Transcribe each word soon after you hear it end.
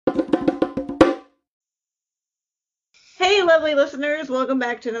Hey, lovely listeners, welcome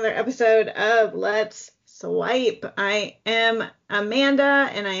back to another episode of Let's Swipe. I am Amanda,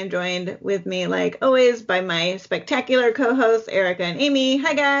 and I am joined with me, like always, by my spectacular co-hosts, Erica and Amy.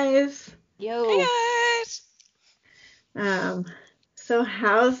 Hi, guys. Hey Yo. guys! Um, so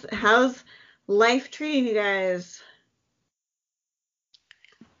how's life treating you guys?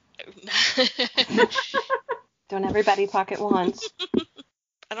 Don't everybody talk at once.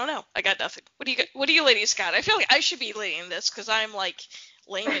 I don't know. I got nothing. What do you ladies got? I feel like I should be leading this because I'm like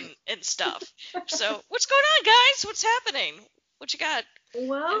lame and stuff. So what's going on, guys? What's happening? What you got?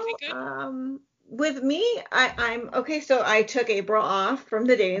 Well, Anything good? with me, I'm okay. So I took April off from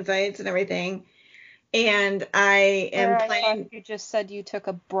the dating sites and everything, and I am I planning. thought you just said you took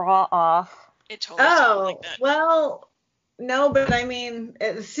a bra off. It totally sounded like that. Well, no, but I mean,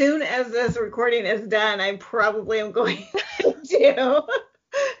 as soon as this recording is done, I probably am going to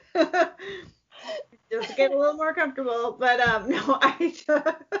just get a little more comfortable. But no,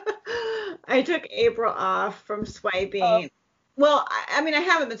 I took April off from swiping. Well, I mean, I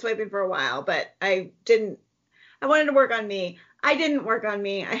haven't been swiping for a while, but I wanted to work on me. I didn't work on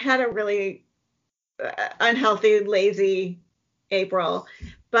me. I had a really unhealthy, lazy April.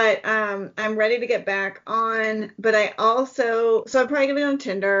 But I'm ready to get back on. But so I'm probably gonna be on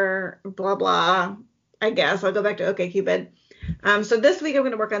Tinder, blah blah. I guess I'll go back to OkCupid. So this week I'm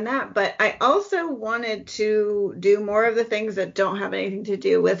gonna work on that. But I also wanted to do more of the things that don't have anything to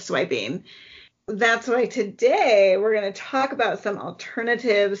do with swiping. That's why today we're gonna talk about some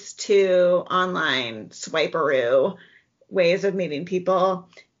alternatives to online swiperoo ways of meeting people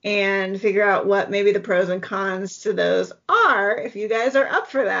and figure out what maybe the pros and cons to those are if you guys are up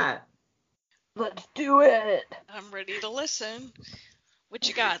for that. Let's do it. I'm ready to listen. What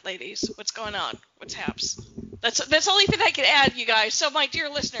you got, ladies? What's going on? What's haps? That's the only thing I can add, you guys. So my dear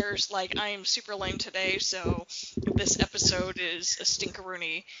listeners, like I am super lame today, so if this episode is a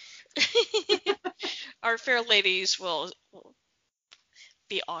stinkeroony, our fair ladies will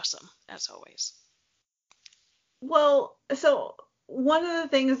be awesome as always. Well, so one of the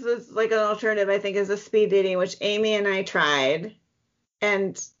things that's like an alternative, I think, is the speed dating, which Amy and I tried,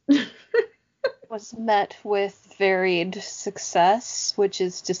 and Was met with varied success, which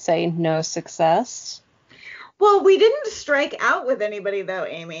is to say no success. well, we didn't strike out with anybody though,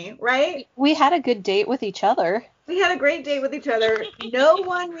 Amy, right? We had a good date with each other. We had a great date with each other. No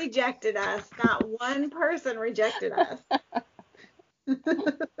one rejected us. Not one person rejected us.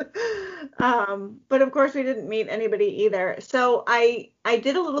 But of course we didn't meet anybody either. So I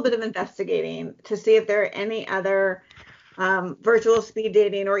did a little bit of investigating to see if there are any other virtual speed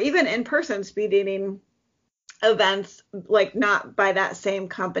dating or even in-person speed dating events, like not by that same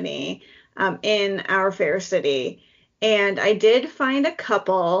company, in our fair city. And I did find a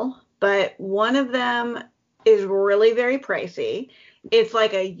couple, but one of them is really very pricey. It's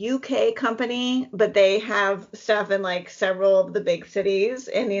like a UK company, but they have stuff in like several of the big cities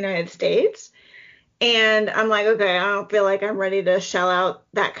in the United States. And I'm like, okay, I don't feel like I'm ready to shell out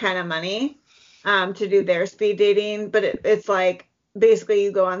that kind of money to do their speed dating. But it's like basically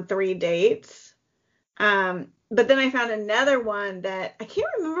you go on 3 dates. But then I found another one that I can't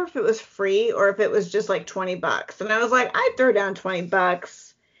remember if it was free or if it was just like $20. And I was like, I'd throw down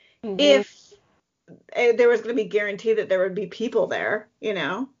 $20 if there was going to be guaranteed that there would be people there, you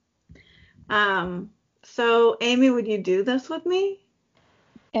know? So Amy, would you do this with me?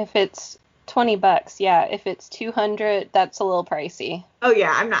 If it's $20, yeah. If it's $200, that's a little pricey. Oh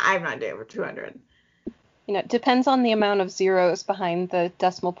yeah, I'm not doing it for 200. You know, it depends on the amount of zeros behind the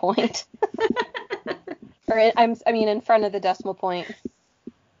decimal point. Or in front of the decimal point.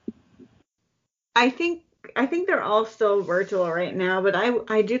 I think they're all still virtual right now, but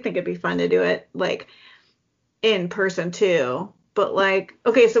I do think it'd be fun to do it like in person too. But like,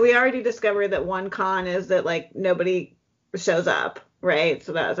 okay, so we already discovered that one con is that like nobody shows up, right?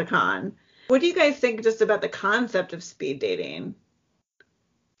 So that's a con. What do you guys think just about the concept of speed dating?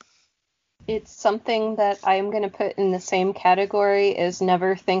 It's something that I'm going to put in the same category as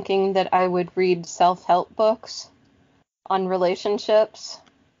never thinking that I would read self-help books on relationships.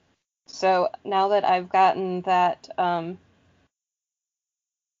 So now that I've gotten that, now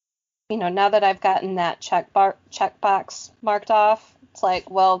that I've gotten that checkbox marked off, it's like,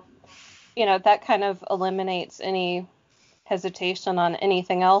 well, that kind of eliminates any hesitation on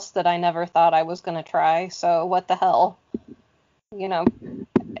anything else that I never thought I was going to try. So what the hell?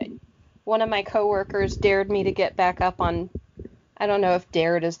 One of my coworkers dared me to get back up on, I don't know if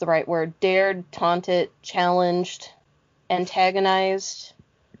dared is the right word, dared, taunted, challenged, antagonized.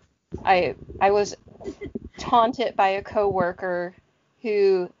 I was taunted by a coworker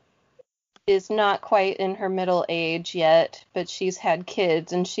who is not quite in her middle age yet, but she's had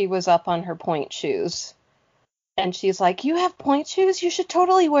kids, and she was up on her point shoes. And she's like, you have point shoes? You should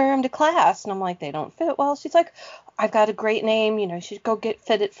totally wear them to class. And I'm like, they don't fit well. She's like, I've got a great name. You know, you should go get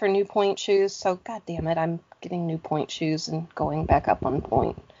fitted for new point shoes. So, God damn it, I'm getting new point shoes and going back up on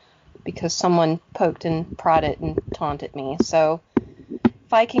point because someone poked and prodded and taunted me. So,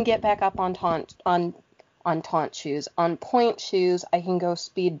 if I can get back up on point shoes, I can go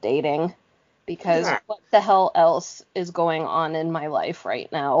speed dating because what the hell else is going on in my life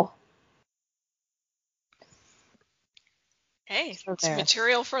right now? Hey, it's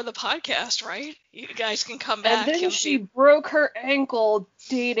material for the podcast, right? You guys can come back. And then she broke her ankle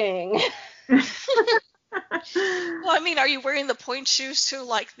dating. Well, I mean, are you wearing the point shoes to,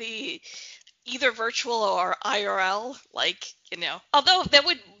 like, the either virtual or IRL? Like, you know, although that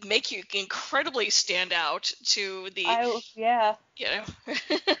would make you incredibly stand out to the, yeah. You know.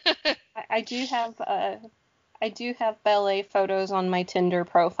 I do have ballet photos on my Tinder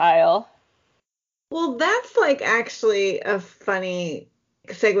profile. Well, that's like actually a funny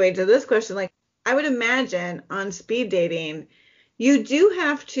segue to this question. Like, I would imagine on speed dating, you do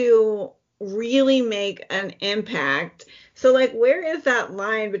have to really make an impact. So, like, where is that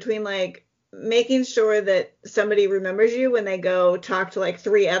line between, like, making sure that somebody remembers you when they go talk to, like,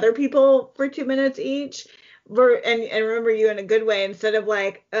 3 other people for 2 minutes each, and remember you in a good way instead of,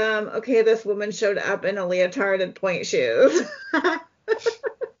 like, okay, this woman showed up in a leotard and point shoes.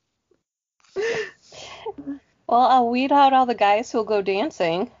 Well, I'll weed out all the guys who'll go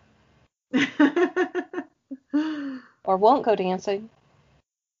dancing. Or won't go dancing.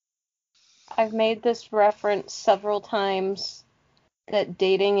 I've made this reference several times that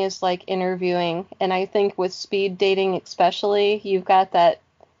dating is like interviewing. And I think with speed dating especially, you've got that,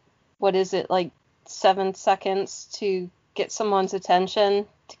 what is it, like 7 seconds to get someone's attention,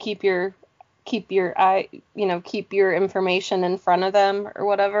 to keep your information in front of them or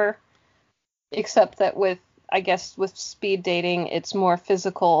whatever. Except that with speed dating, it's more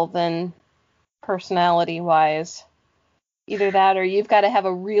physical than personality-wise. Either that or you've got to have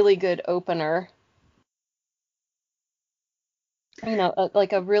a really good opener. You know,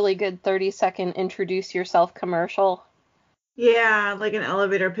 like a really good 30-second introduce yourself commercial. Yeah, like an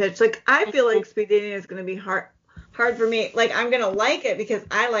elevator pitch. Like, I feel like speed dating is going to be hard for me. Like, I'm going to like it because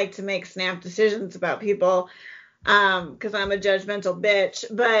I like to make snap decisions about people. Because I'm a judgmental bitch,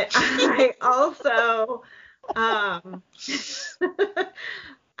 but I also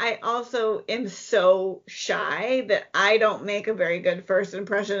am so shy that I don't make a very good first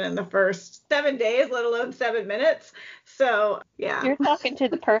impression in the first 7 days, let alone 7 minutes. So, yeah. You're talking to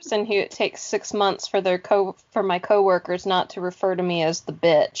the person who it takes 6 months for my coworkers not to refer to me as the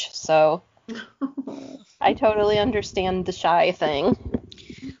bitch. So I totally understand the shy thing.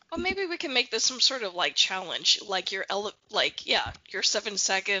 Well, maybe we can make this some sort of, like, challenge, like your 7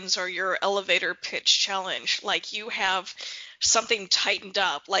 seconds or your elevator pitch challenge. Like, you have something tightened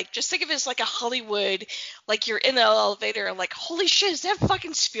up. Like, just think of it as like a Hollywood, like you're in the elevator and like, holy shit, is that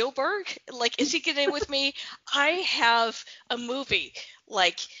fucking Spielberg? Like, is he getting in with me? I have a movie,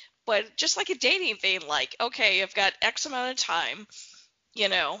 like, but just like a dating thing, like, okay, I've got X amount of time, you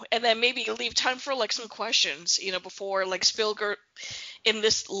know, and then maybe leave time for, like, some questions, you know, before, like, Spielberg, in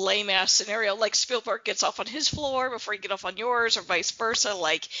this lame-ass scenario, like, Spielberg gets off on his floor before you get off on yours, or vice versa,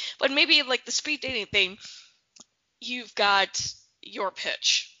 like, but maybe, like, the speed dating thing, you've got your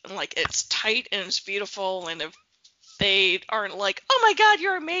pitch, and, like, it's tight and it's beautiful, and if they aren't like, oh my god,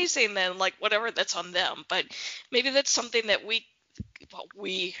 you're amazing, then, like, whatever, that's on them, but maybe that's something that maybe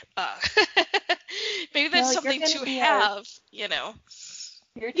that's something to have, you know.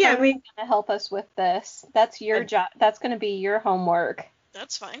 You're totally going to help us with this. That's your job. That's going to be your homework.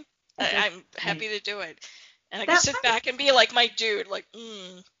 That's fine. I'm happy to do it. And I can sit back and be like my dude, like,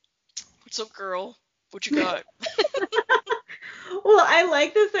 what's up, girl? What you got? Well, I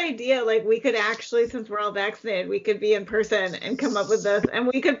like this idea. Like, we could actually, since we're all vaccinated, we could be in person and come up with this. And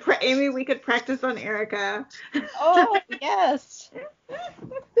we could, Amy, we could practice on Erica. Oh, yes.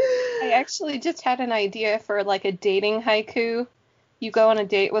 I actually just had an idea for, like, a dating haiku. You go on a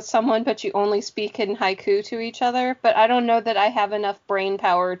date with someone, but you only speak in haiku to each other. But I don't know that I have enough brain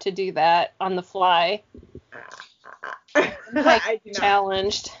power to do that on the fly. I do not.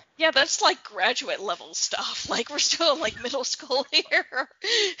 Challenged. Yeah, that's like graduate level stuff. Like, we're still in, like, middle school here.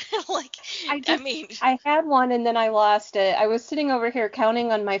 Like, I had one and then I lost it. I was sitting over here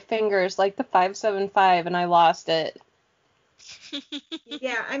counting on my fingers like the 575 and I lost it.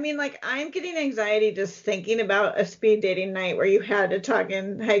 Yeah, I mean, like, I'm getting anxiety just thinking about a speed dating night where you had to talk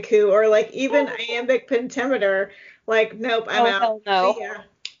in haiku or, like, even iambic pentameter. Like, nope, I'm out. Hell no. Yeah.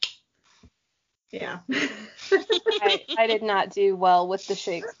 Yeah. I did not do well with the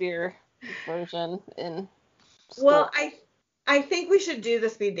Shakespeare version in school. Well, I think we should do the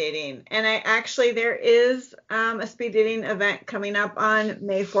speed dating. And there is a speed dating event coming up on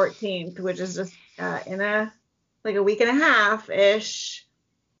May 14th, which is just in a week and a half ish.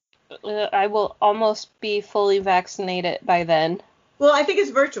 I will almost be fully vaccinated by then. Well, I think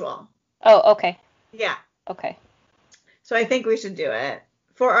it's virtual. Oh, okay. Yeah. Okay. So I think we should do it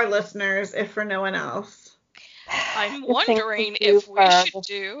for our listeners, if for no one else. I'm wondering if we should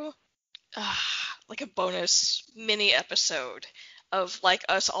do like a bonus mini episode of like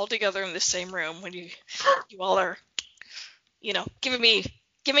us all together in the same room when you all are, giving me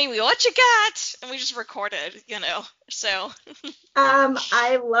what you got, and we just record it, So.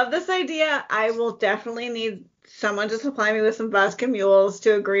 I love this idea. I will definitely need someone to supply me with some vodka mules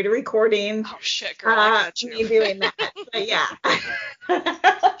to agree to recording. Oh shit, girl, I got you. Me doing that. But yeah.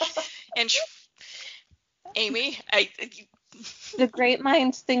 And Amy, the great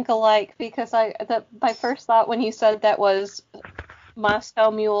minds think alike, because my first thought when you said that was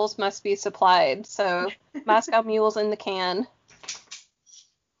Moscow mules must be supplied. So Moscow mules in the can.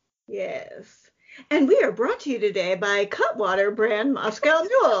 Yes. And we are brought to you today by Cutwater brand Moscow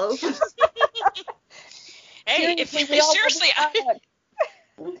mules. Hey, if seriously,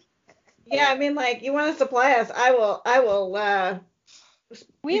 yeah, I mean, like, you want to supply us, I will.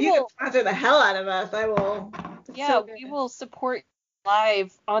 You can sponsor the hell out of us. I will. Yeah, we will support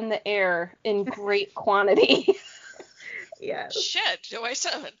live on the air in great quantity. Yes. Shit, do I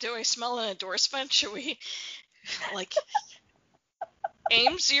smell an endorsement? Should we, like,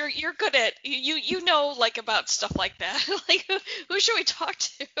 Ames, you're good at you know like about stuff like that. Like, who should we talk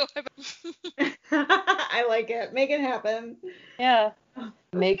to? I like it. Make it happen. Yeah.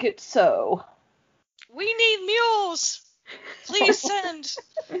 Make it so. We need mules. Please send.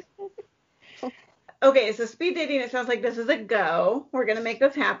 Okay, so speed dating, it sounds like this is a go. We're going to make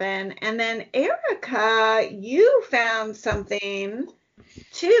this happen. And then, Erica, you found something,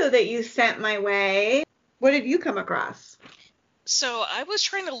 too, that you sent my way. What did you come across? So I was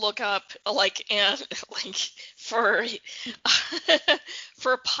trying to look up,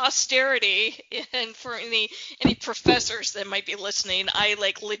 for posterity and for any professors that might be listening, I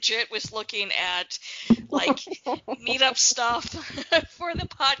legit was looking at meetup stuff for the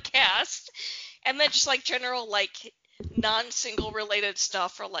podcast, and then just general non-single related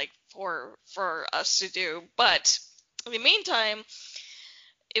stuff for us to do. But in the meantime,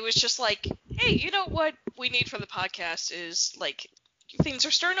 it was just hey, you know what we need for the podcast is things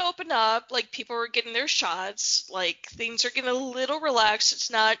are starting to open up, people are getting their shots, things are getting a little relaxed. It's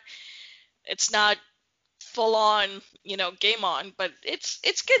not full on, game on, but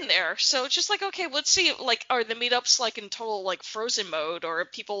it's getting there. So it's just okay, let's see, are the meetups in total frozen mode, or are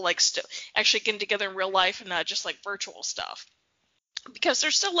people actually getting together in real life and not just virtual stuff? Because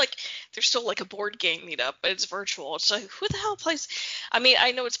there's still a board game meetup, but it's virtual. It's who the hell plays? I mean,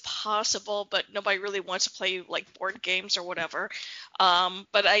 I know it's possible, but nobody really wants to play board games or whatever.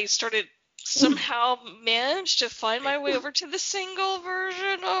 But I somehow managed to find my way over to the single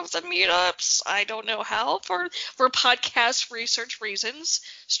version of the meetups. I don't know how, for podcast research reasons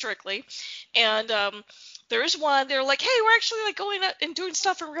strictly. And there is one. They're hey, we're actually going out and doing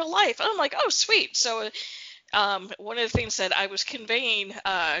stuff in real life. And I'm oh, sweet. So. One of the things that I was conveying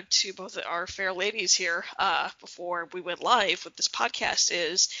to both our fair ladies here before we went live with this podcast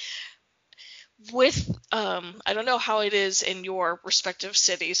is with, I don't know how it is in your respective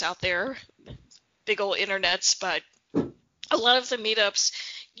cities out there, big old internets, but a lot of the meetups,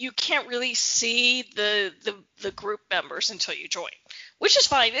 you can't really see the group members until you join, which is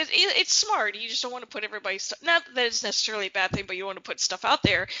fine. It's smart. You just don't want to put everybody's stuff. Not that it's necessarily a bad thing, but you want to put stuff out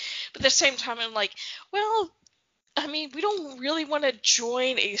there. But at the same time, I'm well, I mean, we don't really want to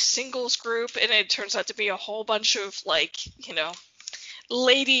join a singles group, and it turns out to be a whole bunch of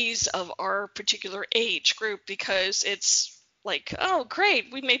ladies of our particular age group, because it's oh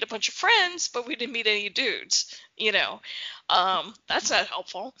great, we made a bunch of friends, but we didn't meet any dudes, that's not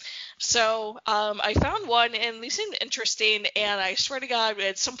helpful. So I found one, and they seemed interesting, and I swear to God,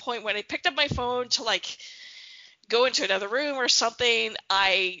 at some point when I picked up my phone to go into another room or something,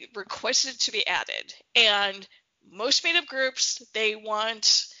 I requested to be added. And most meetup groups, they have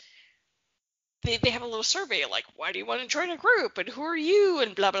a little survey why do you want to join a group, and who are you,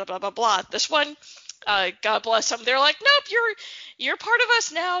 and blah blah blah blah blah. This one, God bless them, they're nope, you're part of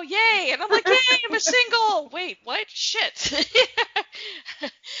us now, yay. And I'm yay, I'm a single. Wait, what? Shit.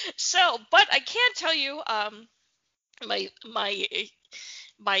 So, but I can tell you,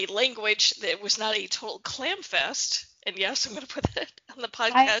 my language, that was not a total clam fest. And yes, I'm going to put that on the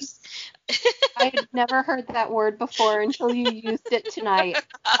podcast. I had never heard that word before until you used it tonight.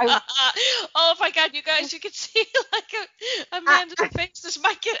 Oh my God, you guys, you can see like Amanda's face. This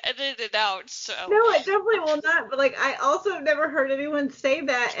might get edited out, so. No, it definitely will not. But like, I also have never heard anyone say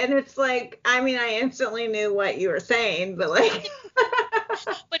that, and it's like, I mean, I instantly knew what you were saying, but like.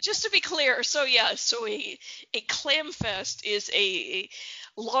 But just to be clear, so yeah, so a clam fest is a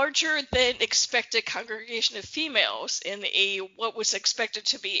larger than expected congregation of females in a what was expected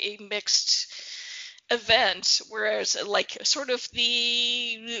to be a mixed event, whereas like sort of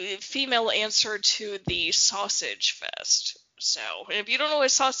the female answer to the sausage fest. So if you don't know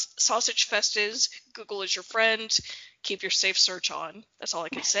what sausage fest is, Google is your friend. Keep your safe search on. That's all I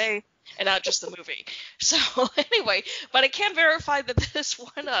can say, and not just the movie. So anyway, but I can verify that this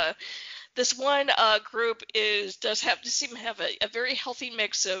one group does seem to have a very healthy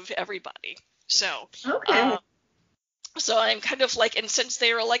mix of everybody. So Okay. So I'm kind of like, and since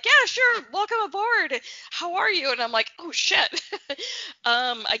they were like, yeah, sure, welcome aboard. How are you? And I'm like, oh shit.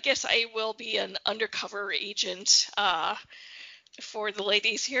 I guess I will be an undercover agent for the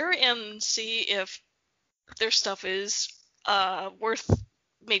ladies here and see if their stuff is worth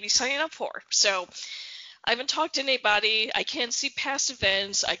maybe signing up for. So I haven't talked to anybody. I can see past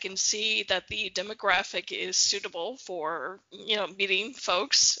events. I can see that the demographic is suitable for, meeting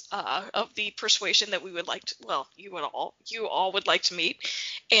folks of the persuasion that we would like to, well, you all would like to meet.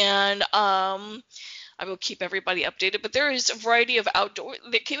 And I will keep everybody updated. But there is a variety of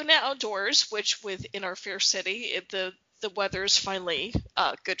they're keeping it outdoors, which within our fair city, the weather's finally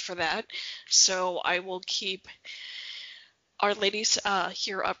good for that. So I will keep our ladies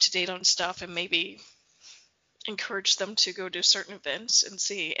here up to date on stuff and maybe encourage them to go to certain events and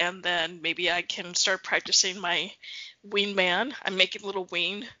see, and then maybe I can start practicing my ween man. I'm making little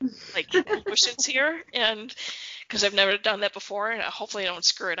ween like motions here, and because I've never done that before, and hopefully I don't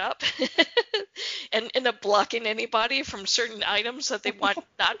screw it up and end up blocking anybody from certain items that they want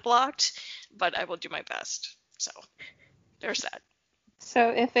not blocked, but I will do my best. So there's that.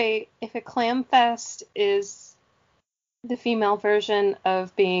 So if a clam fest is the female version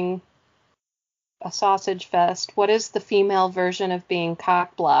of being a sausage fest, what is the female version of being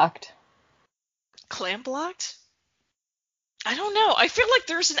cock blocked? Clam blocked? I don't know. I feel like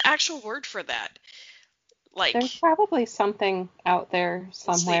there's an actual word for that. Like, there's probably something out there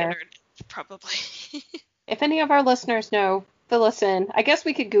somewhere. Probably. If any of our listeners know, fill us in. I guess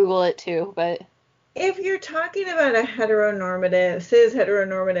we could Google it too, but If you're talking about a cis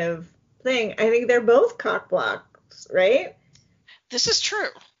heteronormative thing, I think they're both cock blocks, right? This is true.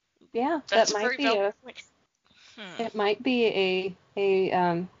 Yeah, That's that might be it might be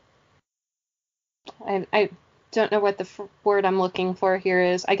I don't know what the word I'm looking for here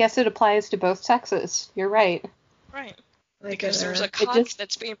is. I guess it applies to both sexes. You're right. Right. Because there's a cock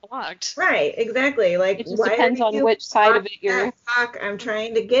that's being blocked. Right, exactly. Like, it just depends on which side of it you're. Cock I'm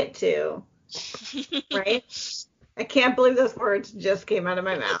trying to get to. Right? I can't believe those words just came out of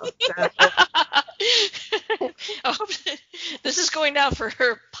my mouth. So. Oh, this is going down for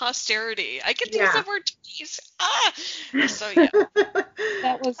her posterity. I can use the word tease. So yeah.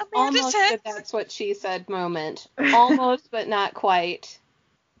 That was almost a that's what she said moment. Almost, but not quite.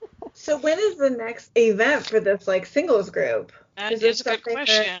 So when is the next event for this singles group? That is a good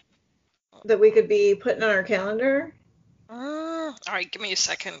question. That we could be putting on our calendar? All right, give me a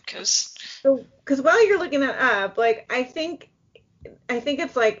second, because while you're looking that up, I think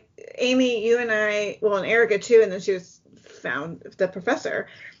it's Amy, you and I, well, and Erica too, and then she was found the professor.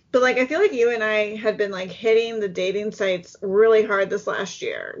 But I feel like you and I had been hitting the dating sites really hard this last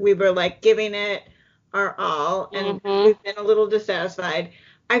year. We were giving it our all, and we've been a little dissatisfied.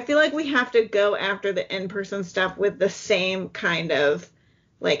 I feel like we have to go after the in-person stuff with the same kind of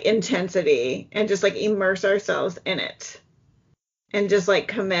intensity and just immerse ourselves in it. And just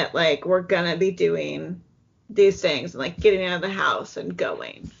commit we're gonna be doing these things and getting out of the house and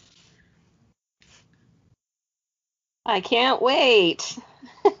going. I can't wait.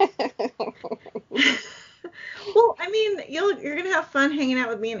 Well, I mean, you're gonna have fun hanging out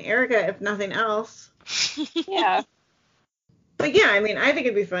with me and Erica, if nothing else. Yeah. But yeah, I mean, I think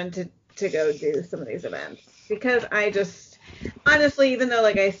it'd be fun to go do some of these events, because I just honestly, even though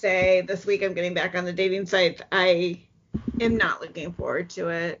I say this week I'm getting back on the dating sites, I am not looking forward to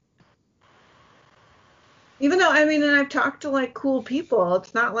it. Even though, I mean, and I've talked to cool people.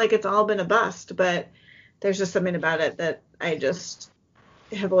 It's not like it's all been a bust, but there's just something about it that I just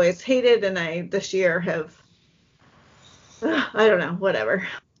have always hated, and this year have, I don't know, whatever.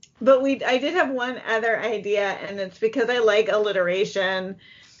 But I did have one other idea, and it's because I like alliteration.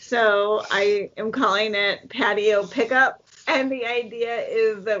 So I am calling it patio pickups. And the idea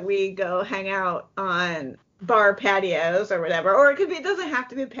is that we go hang out on bar patios or whatever, or it doesn't have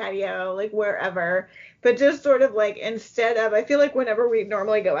to be a patio, like wherever, but just sort of like instead of, I feel like whenever we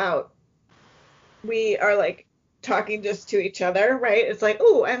normally go out, we are like talking just to each other, right? It's like,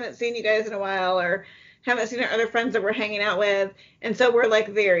 oh, I haven't seen you guys in a while, or haven't seen our other friends that we're hanging out with. And so we're like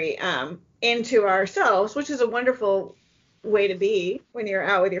very into ourselves, which is a wonderful way to be when you're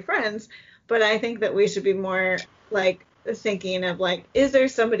out with your friends. But I think that we should be more like thinking of like, is there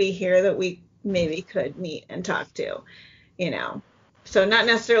somebody here that we maybe could meet and talk to, you know? So not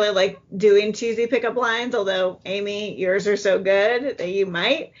necessarily like doing cheesy pickup lines, although Amy, yours are so good that you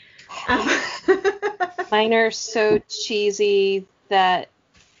might. Mine are so cheesy that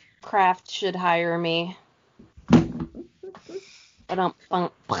Kraft should hire me.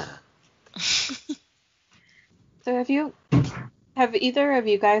 So have either of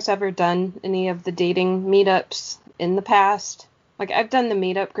you guys ever done any of the dating meetups in the past? Like, I've done the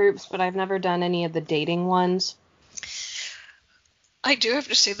meetup groups, but I've never done any of the dating ones. I do have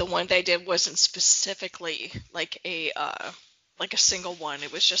to say the one that I did wasn't specifically like a single one.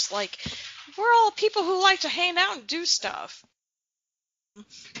 It was just like, we're all people who like to hang out and do stuff.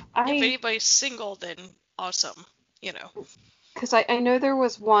 If anybody's single, then awesome, you know. Because I know there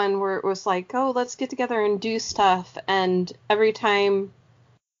was one where it was like, oh, let's get together and do stuff, and every time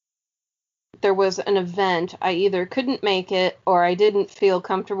there was an event, I either couldn't make it or I didn't feel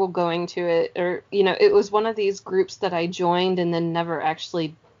comfortable going to it, or, you know, it was one of these groups that I joined and then never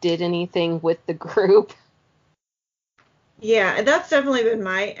actually did anything with the group. Yeah, that's definitely been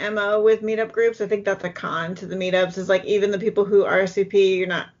my MO with meetup groups. I think that's a con to the meetups is like even the people who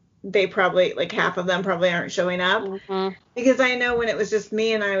RSVP, they probably, like half of them probably aren't showing up. Mm-hmm. Because I know when it was just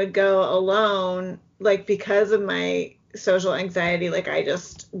me and I would go alone, like because of my social anxiety, like I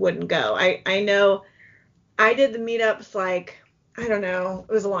just wouldn't go. I know I did the meetups like, I don't know,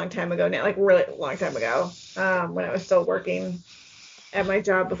 it was a long time ago now, like really long time ago, when I was still working at my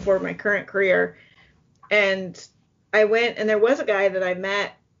job before my current career. And I went and there was a guy that I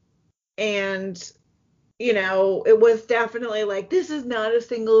met and, you know, it was definitely like, this is not a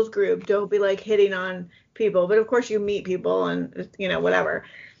singles group. Don't be like hitting on people. But of course you meet people and, you know, whatever.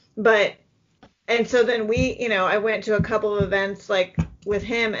 And so then I went to a couple of events like with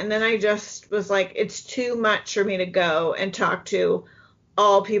him and then I just was like, it's too much for me to go and talk to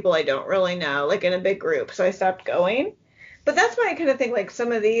all people I don't really know, like in a big group. So I stopped going. But that's why I kind of think like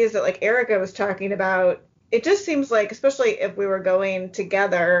some of these that like Erica was talking about, it just seems like, especially if we were going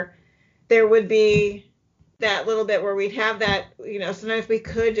together, there would be that little bit where we'd have that, you know, sometimes we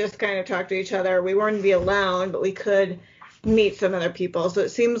could just kind of talk to each other. We weren't be alone, but we could meet some other people. So it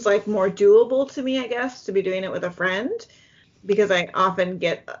seems like more doable to me, I guess, to be doing it with a friend because I often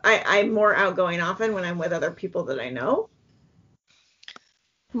I'm more outgoing often when I'm with other people that I know.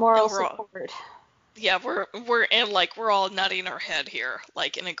 Moral support. Yeah, we're all nodding our head here,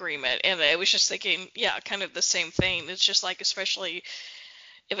 like in agreement. And I was just thinking, yeah, kind of the same thing. It's just like, especially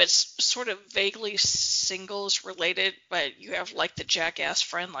if it's sort of vaguely singles related, but you have like the jackass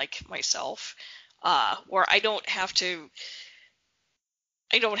friend like myself, where I don't have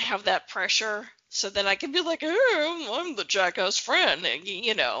that pressure. So then I can be like, oh, I'm the jackass friend,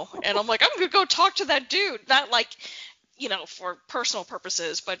 you know, and I'm like, I'm gonna go talk to that dude, not like, you know, for personal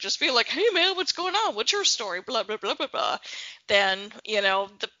purposes, but just be like, hey man, what's going on? What's your story? Blah, blah, blah, blah, blah. Then, you know,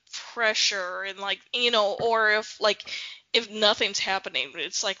 the pressure and like, you know, or if nothing's happening,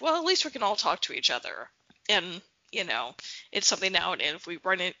 it's like, well, at least we can all talk to each other. And, you know, it's something now and if we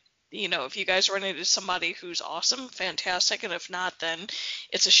run it, you know, if you guys run into somebody who's awesome, fantastic. And if not, then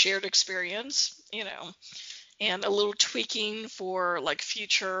it's a shared experience, you know, and a little tweaking for like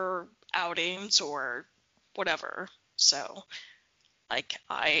future outings or whatever. So, like,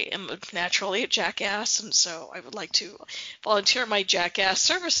 I am naturally a jackass, and so I would like to volunteer my jackass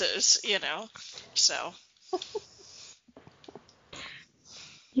services, you know, so.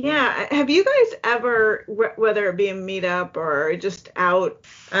 Yeah, have you guys ever, whether it be a meetup or just out,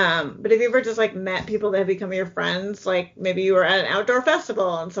 but have you ever just like met people that have become your friends? Like maybe you were at an outdoor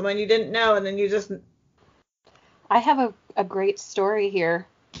festival and someone you didn't know, and then you just. I have a great story here.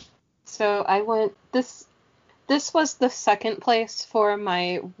 So I went This was the second place for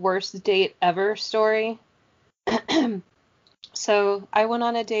my worst date ever story. So I went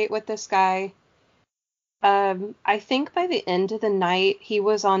on a date with this guy. I think by the end of the night, he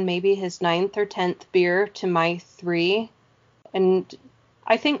was on maybe his 9th or 10th beer to my 3. And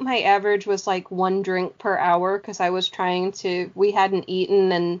I think my average was like 1 drink per hour because we hadn't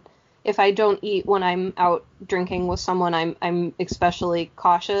eaten. And if I don't eat when I'm out drinking with someone, I'm especially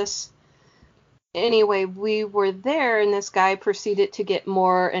cautious. anyway, we were there, and this guy proceeded to get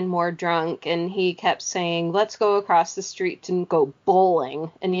more and more drunk, and he kept saying, let's go across the street and go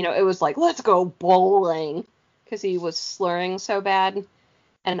bowling. And, it was like, let's go bowling, because he was slurring so bad.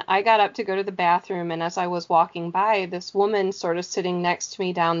 And I got up to go to the bathroom, and as I was walking by, this woman sort of sitting next to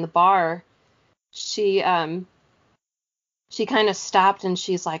me down the bar, she kind of stopped, and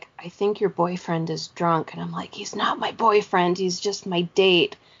she's like, I think your boyfriend is drunk. And I'm like, he's not my boyfriend, he's just my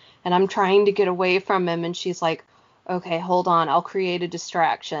date. And I'm trying to get away from him, and she's like, okay, hold on, I'll create a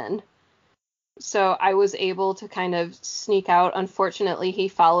distraction. So I was able to kind of sneak out. Unfortunately, he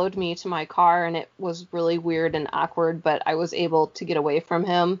followed me to my car, and it was really weird and awkward, but I was able to get away from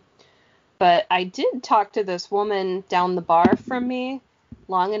him. But I did talk to this woman down the bar from me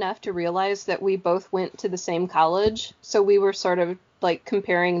long enough to realize that we both went to the same college. So we were sort of like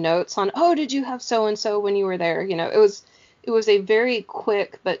comparing notes on, oh, did you have so-and-so when you were there? It was a very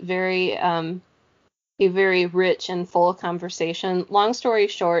quick but a very rich and full conversation. Long story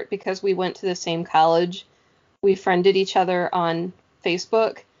short, because we went to the same college, we friended each other on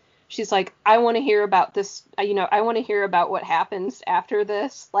Facebook. She's like, I want to hear about this. I want to hear about what happens after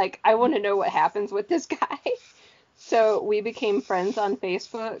this. Like, I want to know what happens with this guy. So we became friends on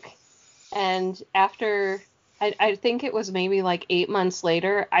Facebook. And after, I think it was maybe like 8 months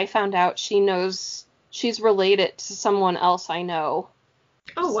later, I found out she's related to someone else I know.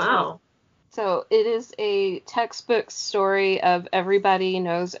 Oh, wow. So it is a textbook story of everybody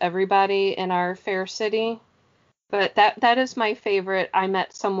knows everybody in our fair city. But that is my favorite I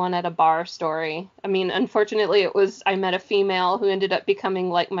met someone at a bar story. I mean, unfortunately, I met a female who ended up becoming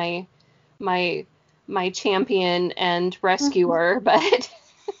like my champion and rescuer, but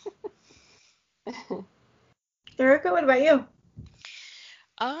Erica, what about you?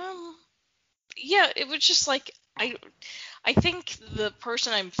 Yeah, it was just like I think the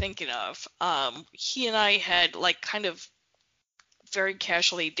person I'm thinking of, he and I had like kind of very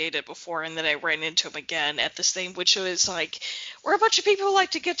casually dated before, and then I ran into him again at this thing, which was like, we're a bunch of people who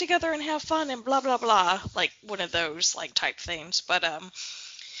like to get together and have fun and blah blah blah, like one of those like type things. But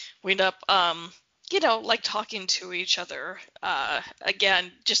we end up like talking to each other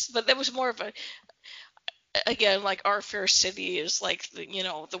again, but that was more of a, again, like our fair city is like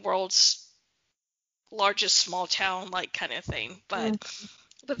the world's largest small town like kind of thing, but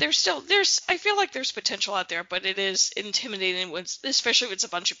there's I feel like there's potential out there, but it is intimidating especially when it's a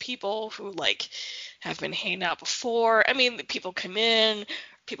bunch of people who like have been hanging out before. I mean, people come in,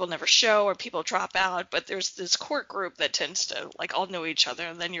 people never show, or people drop out, but there's this core group that tends to like all know each other,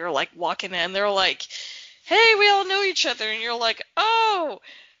 and then you're like walking in, they're like, hey, we all know each other, and you're like, oh,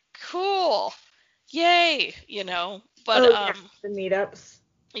 cool, yay, but yeah, the meetups.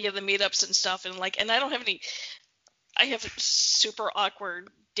 Yeah, the meetups and stuff, and I don't have I have super awkward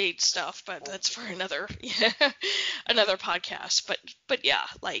date stuff, but that's for another podcast. But yeah,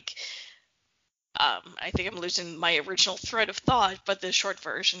 like I think I'm losing my original thread of thought, but the short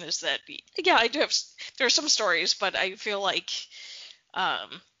version is that yeah, I do have, there are some stories, but I feel like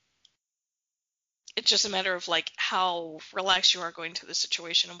it's just a matter of like how relaxed you are going to the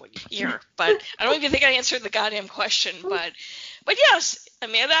situation and what you hear. But I don't even think I answered the goddamn question, but yes,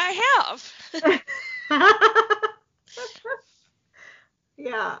 Amanda, I have.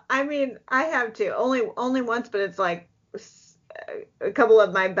 Yeah, I mean, I have too. Only once, but it's like a couple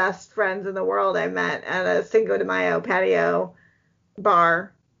of my best friends in the world I met at a Cinco de Mayo patio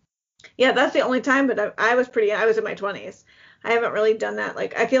bar. Yeah, that's the only time, but I was in my 20s. I haven't really done that.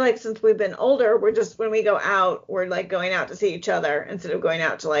 Like, I feel like since we've been older, when we go out, we're like going out to see each other instead of going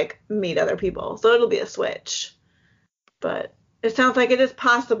out to like meet other people. So it'll be a switch. But it sounds like it is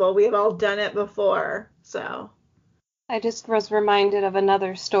possible. We have all done it before, so. I just was reminded of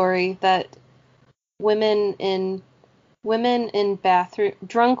another story that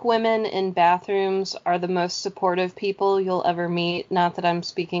drunk women in bathrooms are the most supportive people you'll ever meet. Not that I'm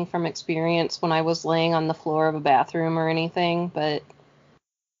speaking from experience when I was laying on the floor of a bathroom or anything, but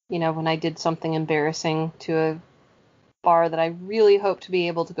when I did something embarrassing to a bar that I really hope to be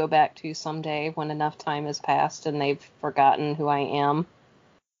able to go back to someday when enough time has passed and they've forgotten who I am.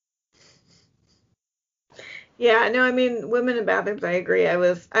 Yeah, no, I mean, women in bathrooms, I agree. I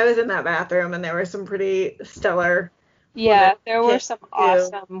was in that bathroom, and there were some pretty stellar. Yeah, there were some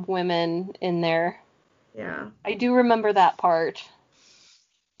awesome women in there. Yeah. I do remember that part.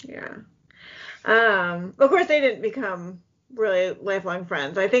 Yeah. Of course, they didn't become really lifelong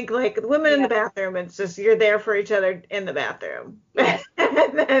friends. I think like women in the bathroom, it's just you're there for each other in the bathroom. Yes.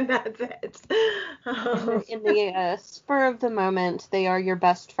 And then that's it. In the spur of the moment, they are your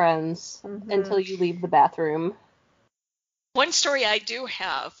best friends until you leave the bathroom. One story I do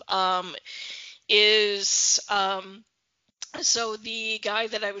have is so the guy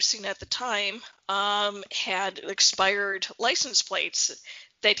that I was seeing at the time had expired license plates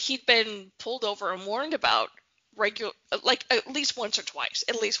that he'd been pulled over and warned about like at least once or twice.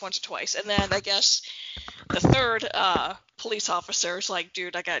 And then I guess the third police officer is like,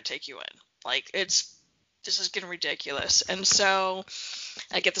 dude, I gotta take you in. Like, this is getting ridiculous. And so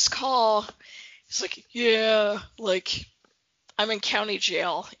I get this call. It's like, yeah, like, I'm in county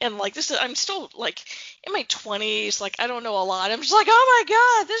jail, and like I'm still like in my 20s, like I don't know a lot. I'm just like, oh my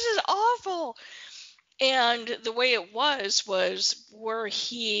god, this is awful. And the way it was where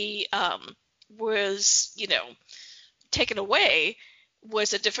he was, taken away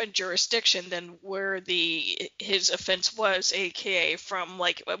was a different jurisdiction than where his offense was, aka from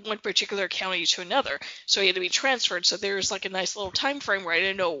like one particular county to another. So he had to be transferred. So there's like a nice little time frame where I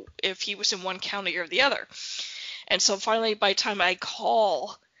didn't know if he was in one county or the other. And so finally, by the time I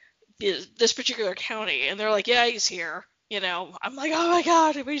call this particular county, and they're like, yeah, he's here, I'm like, oh my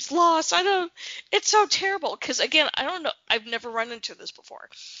god, he's lost. It's so terrible. Because again, I don't know, I've never run into this before.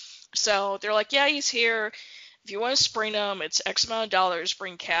 So they're like, yeah, he's here. If you want to spring him, it's X amount of dollars,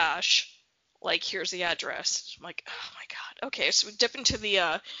 bring cash. Like, here's the address. I'm like, oh my god. Okay, so we dip into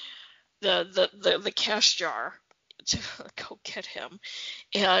the cash jar to go get him.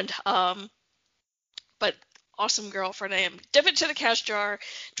 And, but awesome girlfriend I am, dip into the cash jar,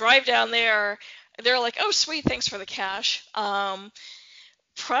 drive down there. They're like, oh, sweet, thanks for the cash.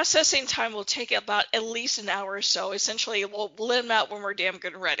 Processing time will take about at least an hour or so. Essentially, we'll let them out when we're damn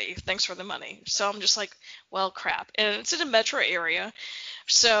good and ready. Thanks for the money. So I'm just like, well, crap. And it's in a metro area.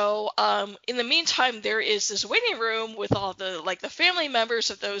 So in the meantime, there is this waiting room with all the family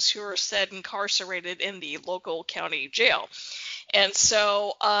members of those who are said incarcerated in the local county jail. And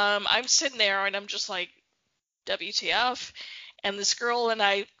so I'm sitting there, and I'm just like, WTF? And this girl and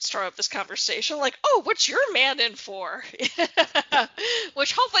I start up this conversation like, oh, what's your man in for?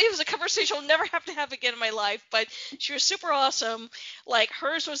 Which hopefully was a conversation I'll never have to have again in my life, but she was super awesome. Like,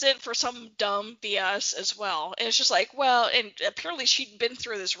 hers was in for some dumb BS as well. And it's just like, well, and apparently she'd been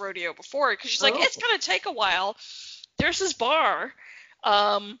through this rodeo before, because she's like, it's going to take a while. There's this bar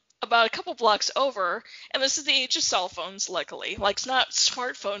about a couple blocks over, and this is the age of cell phones, luckily. Like, it's not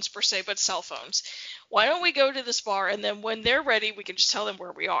smartphones per se, but cell phones. Why don't we go to this bar, and then when they're ready, we can just tell them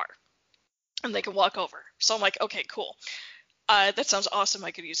where we are, and they can walk over. So I'm like, okay, cool. That sounds awesome.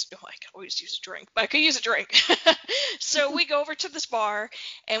 I could always use a drink, but I could use a drink. So we go over to this bar,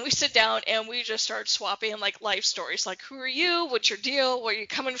 and we sit down, and we just start swapping like life stories, like, who are you? What's your deal? Where are you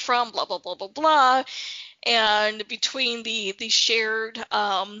coming from? Blah blah blah blah blah. And between the shared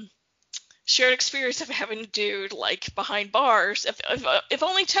experience of having a dude like behind bars, if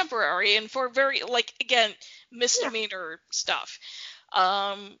only temporary, and for very again misdemeanor stuff,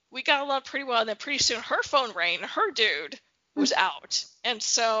 we got along pretty well. And then pretty soon her phone rang, her dude was out, and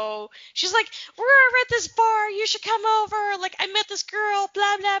so she's like, we're at this bar, you should come over, like, I met this girl,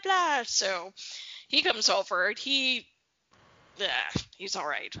 blah blah blah. So he comes over, and he's all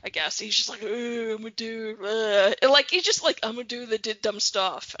right, I guess. He's just like, I'm a dude. He's just like, I'm a dude that did dumb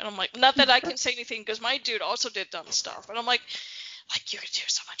stuff. And I'm like, not that I can say anything, because my dude also did dumb stuff. And I'm like, you could do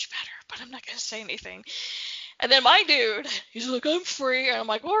so much better, but I'm not going to say anything. And then my dude, he's like, I'm free. And I'm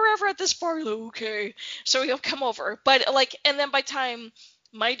like, well, we're ever at this bar. Like, okay. So he'll come over. But, and then by the time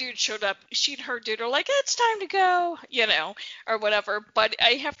my dude showed up, she and her dude are like, it's time to go, or whatever. But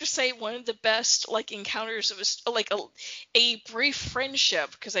I have to say, one of the best encounters of a brief friendship,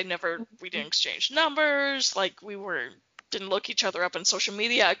 because we didn't exchange numbers, we didn't look each other up on social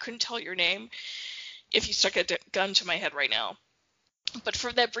media. I couldn't tell your name if you stuck a gun to my head right now. But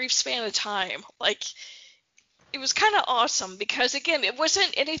for that brief span of time, it was kind of awesome, because again, it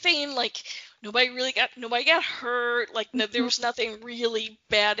wasn't anything nobody got hurt, no, there was nothing really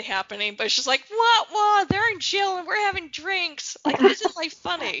bad happening, but it's just like, what, they're in jail and we're having drinks, isn't life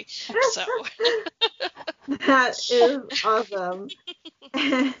funny? So that is awesome.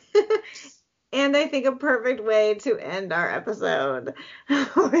 And I think a perfect way to end our episode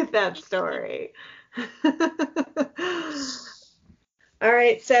with that story. All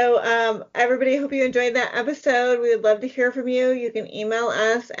right, so everybody, hope you enjoyed that episode. We would love to hear from you. You can email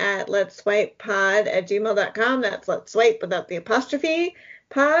us at letswipepod@gmail.com. That's let's swipe without the apostrophe,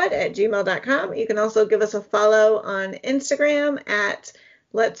 pod@gmail.com. You can also give us a follow on Instagram at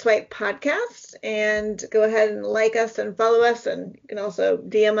Let's Swipe Podcast, and go ahead and like us and follow us, and you can also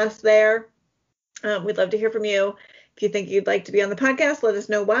DM us there. We'd love to hear from you. If you think you'd like to be on the podcast, let us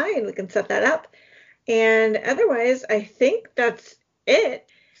know why, and we can set that up. And otherwise, I think that's it.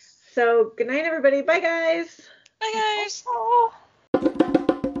 So good night, everybody. Bye, guys. Bye, guys. Oh.